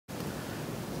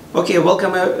Okay,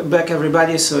 welcome back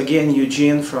everybody. So again,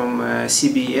 Eugene from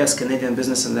CBES, Canadian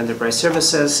Business and Enterprise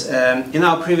Services. In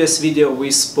our previous video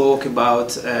we spoke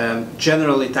about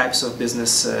generally types of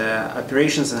business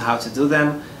operations and how to do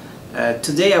them.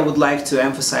 Today I would like to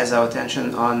emphasize our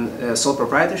attention on sole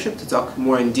proprietorship, to talk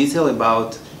more in detail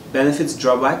about benefits,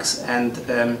 drawbacks,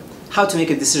 and how to make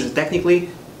a decision technically.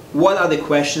 What are the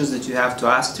questions that you have to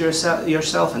ask to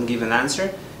yourself and give an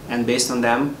answer, and based on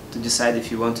them to decide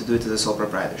if you want to do it as a sole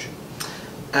proprietorship.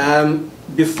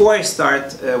 Before I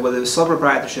start with the sole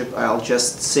proprietorship, I'll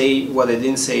just say what I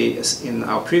didn't say in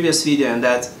our previous video, and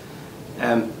that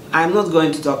I'm not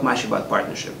going to talk much about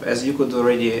partnership. As you could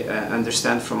already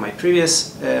understand from my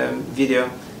previous video,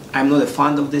 I'm not a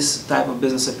fan of this type of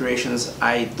business operations.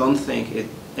 I don't think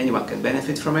anyone can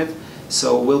benefit from it.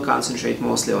 So we'll concentrate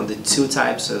mostly on the two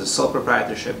types, as sole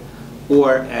proprietorship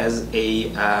or as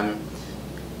a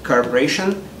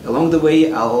corporation. Along the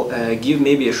way, I'll give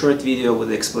maybe a short video with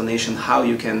the explanation how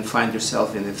you can find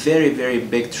yourself in a very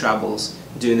big troubles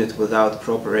doing it without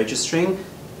proper registering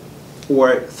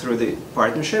or through the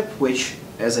partnership, which,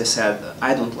 as I said,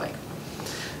 I don't like.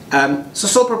 So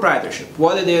sole proprietorship,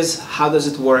 what it is, how does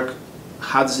it work,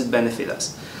 how does it benefit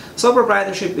us? Sole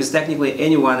proprietorship is technically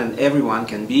anyone and everyone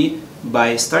can be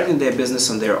by starting their business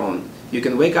on their own. You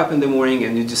can wake up in the morning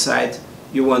and you decide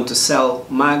you want to sell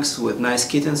mugs with nice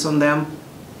kittens on them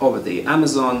over the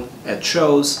Amazon, at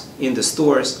shows, in the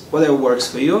stores, whatever works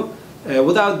for you,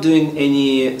 without doing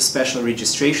any special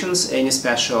registrations, any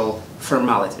special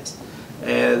formalities.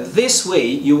 This way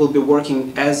you will be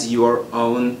working as your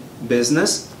own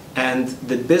business, and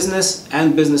the business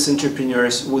and business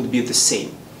entrepreneurs would be the same.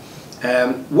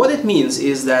 What it means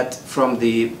is that from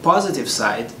the positive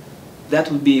side,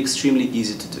 that would be extremely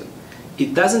easy to do.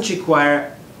 It doesn't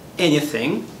require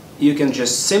anything. You can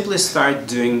just simply start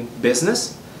doing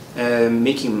business,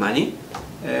 making money.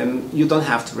 You don't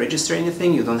have to register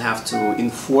anything, you don't have to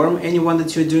inform anyone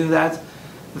that you're doing that.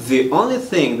 The only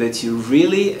thing that you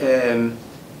really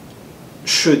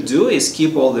should do is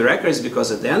keep all the records,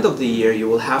 because at the end of the year you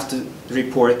will have to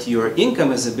report your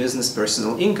income as a business,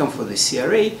 personal income, for the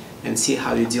CRA, and see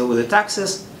how you deal with the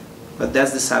taxes, but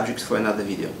that's the subject for another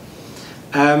video.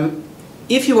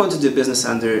 If you want to do business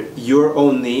under your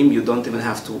own name, you don't even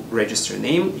have to register a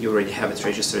name, you already have it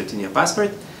registered in your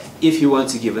passport. If you want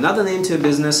to give another name to a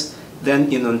business, then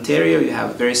in Ontario you have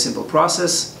a very simple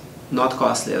process, not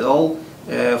costly at all,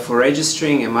 for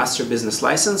registering a master business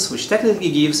license, which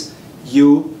technically gives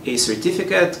you a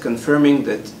certificate confirming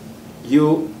that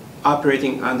you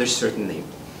operating under a certain name.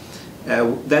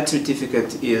 That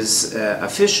certificate is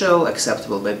official,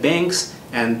 acceptable by banks,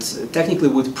 and technically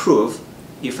would prove,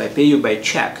 if I pay you by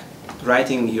check,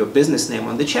 writing your business name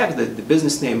on the check, that the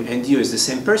business name and you is the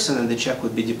same person, and the check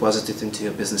would be deposited into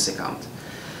your business account.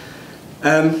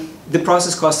 The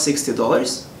process costs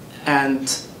 $60,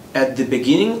 and at the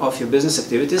beginning of your business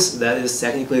activities, that is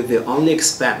technically the only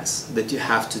expense that you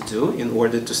have to do in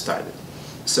order to start it.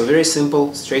 So very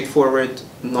simple, straightforward,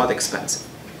 not expensive.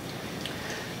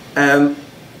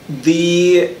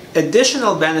 The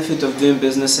additional benefit of doing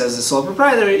business as a sole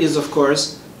proprietor is, of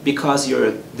course, because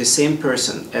you're the same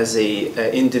person as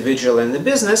a individual in the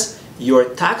business, your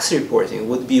tax reporting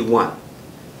would be one.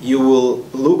 You will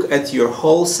look at your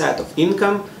whole set of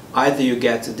income. Either you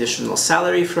get additional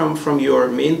salary from your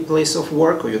main place of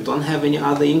work, or you don't have any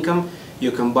other income. You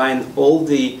combine all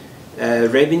the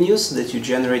revenues that you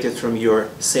generated from your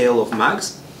sale of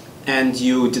mugs, and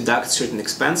you deduct certain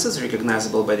expenses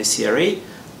recognizable by the CRA.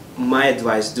 My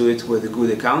advice, do it with a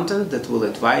good accountant that will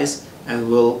advise and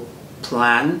will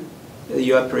plan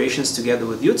your operations together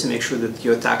with you to make sure that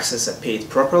your taxes are paid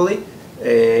properly,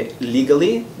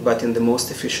 legally, but in the most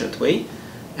efficient way.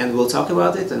 And we'll talk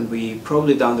about it, and we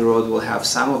probably down the road will have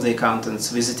some of the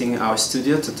accountants visiting our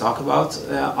studio to talk about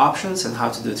options and how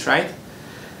to do it right.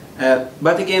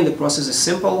 But again, the process is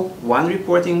simple. One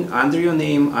reporting under your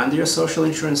name, under your social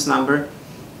insurance number,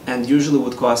 and usually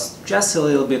would cost just a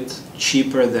little bit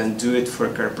cheaper than do it for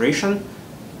a corporation.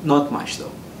 Not much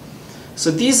though. So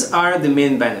these are the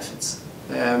main benefits.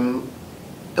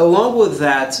 Along with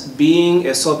that, being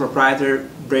a sole proprietor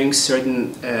brings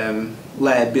certain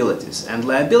liabilities. And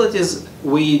liabilities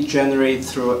we generate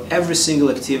through every single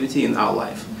activity in our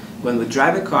life. When we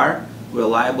drive a car, we're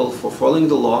liable for following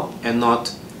the law and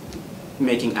not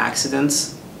making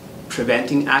accidents,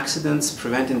 preventing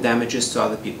damages to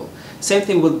other people. Same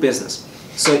thing with business.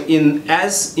 So in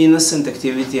as innocent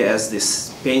activity as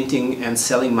this painting and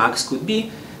selling mugs could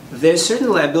be, there are certain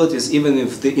liabilities even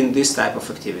if in this type of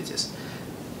activities.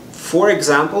 For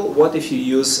example, what if you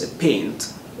use a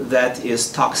paint that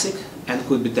is toxic and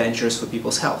could be dangerous for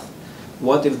people's health?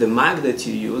 What if the mug that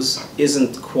you use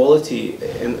isn't quality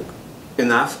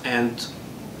enough and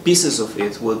pieces of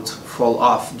it would fall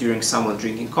off during someone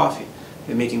drinking coffee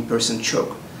and making person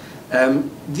choke?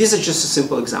 These are just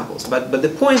simple examples, but the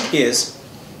point is,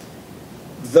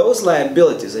 those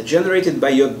liabilities are generated by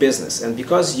your business, and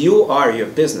because you are your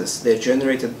business, they're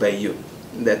generated by you.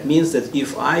 That means that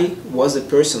if I was a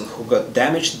person who got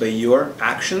damaged by your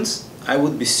actions, I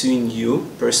would be suing you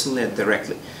personally and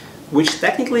directly. Which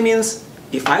technically means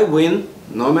if I win,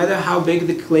 no matter how big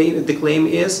the claim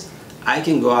is, I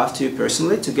can go after you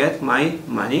personally to get my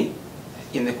money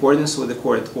in accordance with the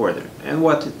court order. And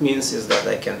what it means is that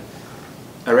I can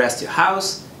arrest your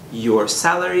house, your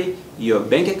salary, your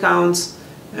bank accounts,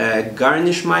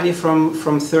 garnish money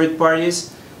from third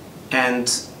parties, and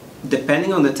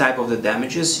depending on the type of the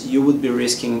damages, you would be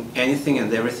risking anything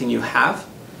and everything you have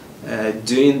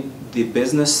doing the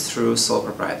business through sole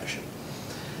proprietorship.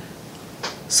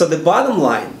 So the bottom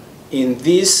line in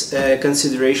these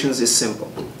considerations is simple.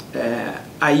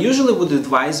 I usually would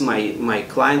advise my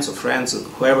clients or friends or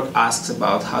whoever asks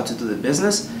about how to do the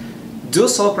business, do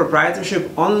sole proprietorship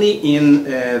only in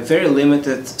a very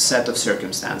limited set of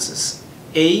circumstances.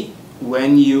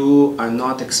 When you are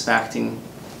not expecting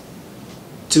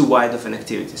too wide of an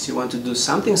activities. You want to do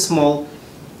something small,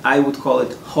 I would call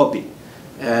it hobby.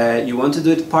 You want to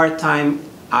do it part-time,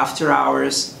 after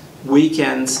hours,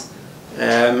 weekends,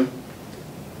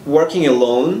 working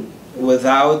alone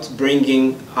without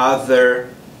bringing other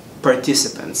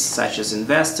participants such as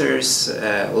investors,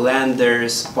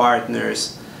 lenders,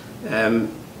 partners.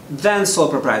 Then sole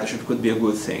proprietorship could be a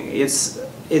good thing.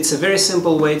 It's a very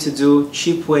simple way to do,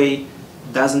 cheap way,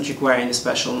 doesn't require any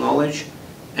special knowledge,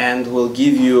 and will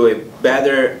give you a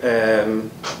better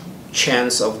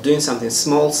chance of doing something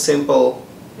small, simple,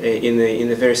 in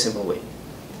a very simple way.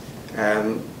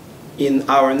 In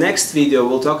our next video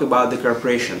we'll talk about the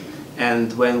corporation,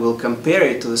 and when we'll compare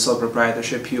it to the sole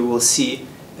proprietorship, you will see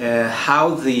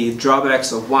how the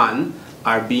drawbacks of one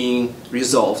are being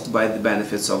resolved by the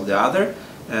benefits of the other,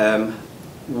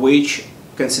 which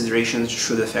considerations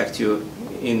should affect you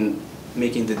in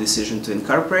making the decision to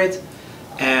incorporate,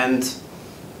 and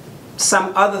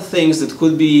some other things that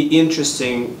could be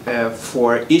interesting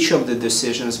for each of the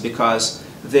decisions, because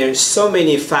there's so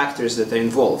many factors that are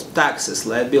involved: taxes,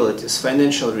 liabilities,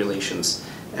 financial relations,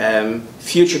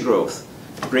 future growth,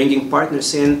 bringing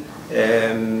partners in,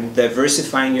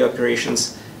 diversifying your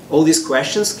operations. All these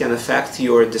questions can affect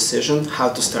your decision how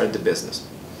to start the business.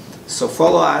 So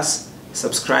follow us,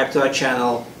 subscribe to our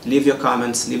channel, leave your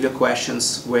comments, leave your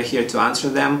questions. We're here to answer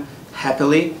them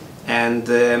happily, and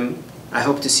I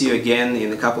hope to see you again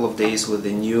in a couple of days with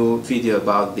a new video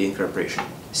about the incorporation.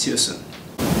 See you soon.